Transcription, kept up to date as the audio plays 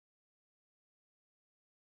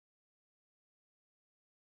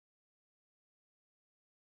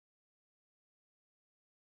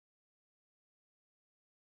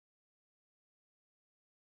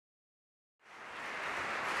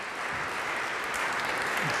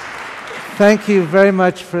thank you very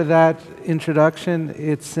much for that introduction.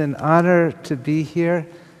 It's an honor to be here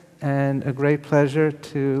and a great pleasure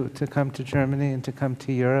to come to Germany and to come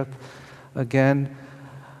to Europe again.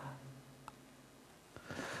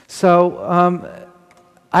 So,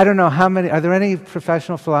 I don't know how many, are there any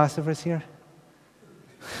professional philosophers here?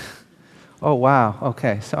 Oh, wow,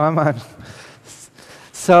 okay, so I'm on.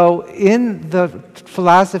 So in the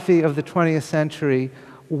philosophy of the 20th century,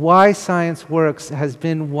 why science works has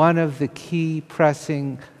been one of the key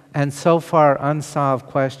pressing and so far unsolved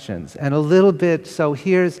questions. And a little bit, so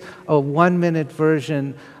here's a 1-minute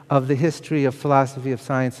version of the history of philosophy of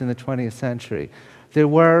science in the 20th century. There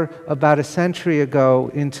were, about a century ago,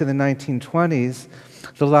 into the 1920s,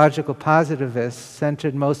 the logical positivists,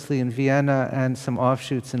 centered mostly in Vienna and some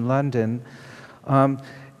offshoots in London,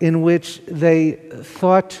 in which they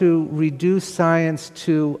thought to reduce science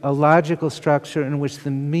to a logical structure in which the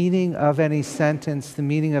meaning of any sentence, the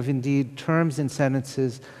meaning of indeed terms in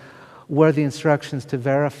sentences, were the instructions to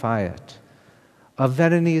verify it. A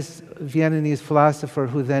Viennese philosopher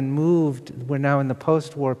who then moved, we're now in the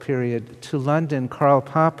post-war period, to London, Karl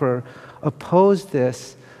Popper, opposed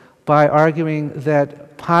this by arguing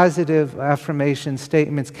that positive affirmation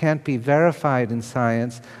statements can't be verified in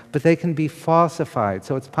science, but they can be falsified.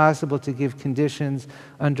 So it's possible to give conditions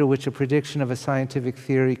under which a prediction of a scientific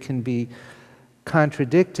theory can be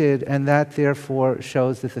contradicted, and that therefore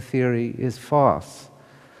shows that the theory is false.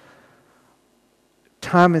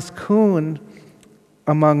 Thomas Kuhn,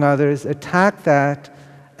 among others, attacked that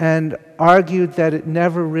and argued that it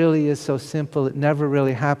never really is so simple, it never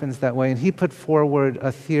really happens that way. And he put forward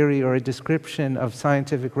a theory or a description of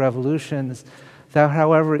scientific revolutions that,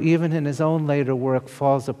 however, even in his own later work,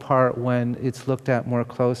 falls apart when it's looked at more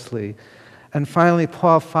closely. And finally,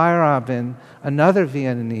 Paul Feyerabend, another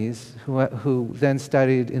Viennese who then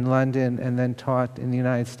studied in London and then taught in the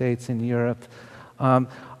United States and Europe,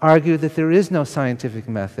 argued that there is no scientific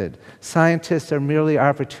method. Scientists are merely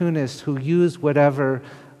opportunists who use whatever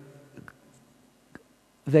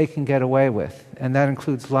they can get away with, and that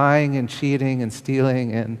includes lying and cheating and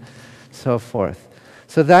stealing and so forth.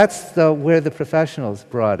 So that's where the professionals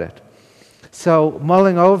brought it. So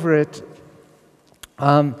mulling over it,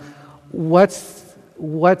 what's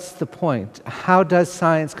the point? How does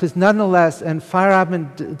science, because nonetheless, and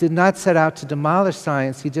Feyerabend did not set out to demolish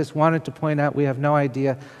science, he just wanted to point out we have no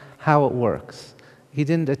idea how it works. He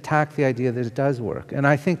didn't attack the idea that it does work. And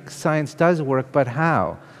I think science does work, but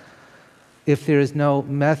how? If there is no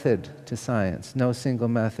method to science, no single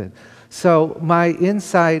method. So my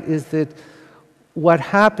insight is that what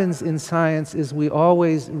happens in science is we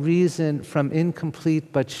always reason from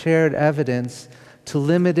incomplete but shared evidence to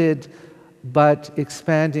limited but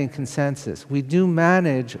expanding consensus. We do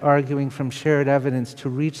manage arguing from shared evidence to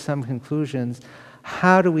reach some conclusions.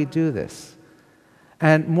 How do we do this?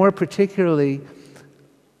 And more particularly,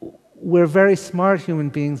 we're very smart human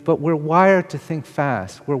beings, but we're wired to think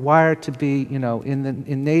fast. We're wired to be,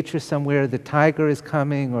 in nature somewhere, the tiger is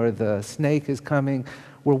coming or the snake is coming.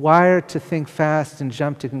 We're wired to think fast and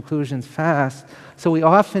jump to conclusions fast. So we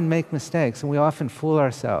often make mistakes and we often fool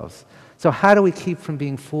ourselves. So how do we keep from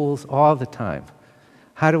being fools all the time?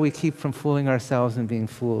 How do we keep from fooling ourselves and being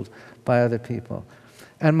fooled by other people?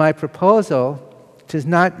 And my proposal, which is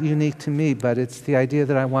not unique to me, but it's the idea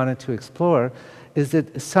that I wanted to explore, is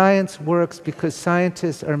that science works because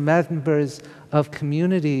scientists are members of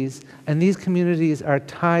communities, and these communities are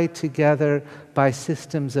tied together by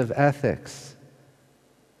systems of ethics.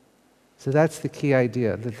 So that's the key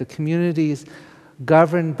idea, that the communities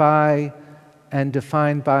governed by and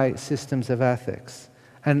defined by systems of ethics.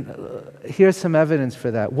 And here's some evidence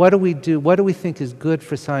for that. What do we do? What do we think is good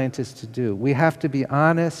for scientists to do? We have to be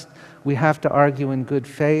honest. We have to argue in good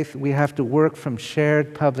faith. We have to work from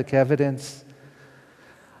shared public evidence.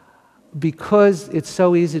 Because it's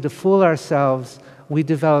so easy to fool ourselves, we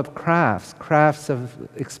develop crafts of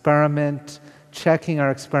experiment, checking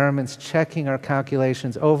our experiments, checking our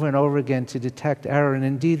calculations over and over again to detect error. And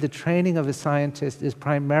indeed, the training of a scientist is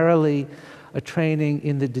primarily a training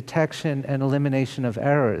in the detection and elimination of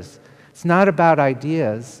errors. It's not about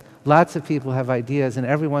ideas. Lots of people have ideas, and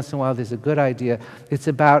every once in a while there's a good idea. It's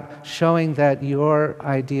about showing that your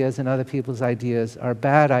ideas and other people's ideas are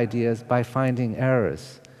bad ideas by finding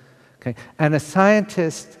errors. Okay. And a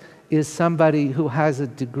scientist is somebody who has a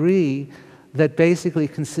degree that basically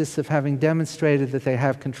consists of having demonstrated that they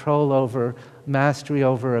have control over, mastery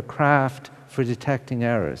over a craft for detecting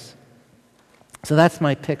errors. So that's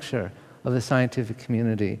my picture of the scientific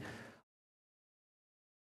community.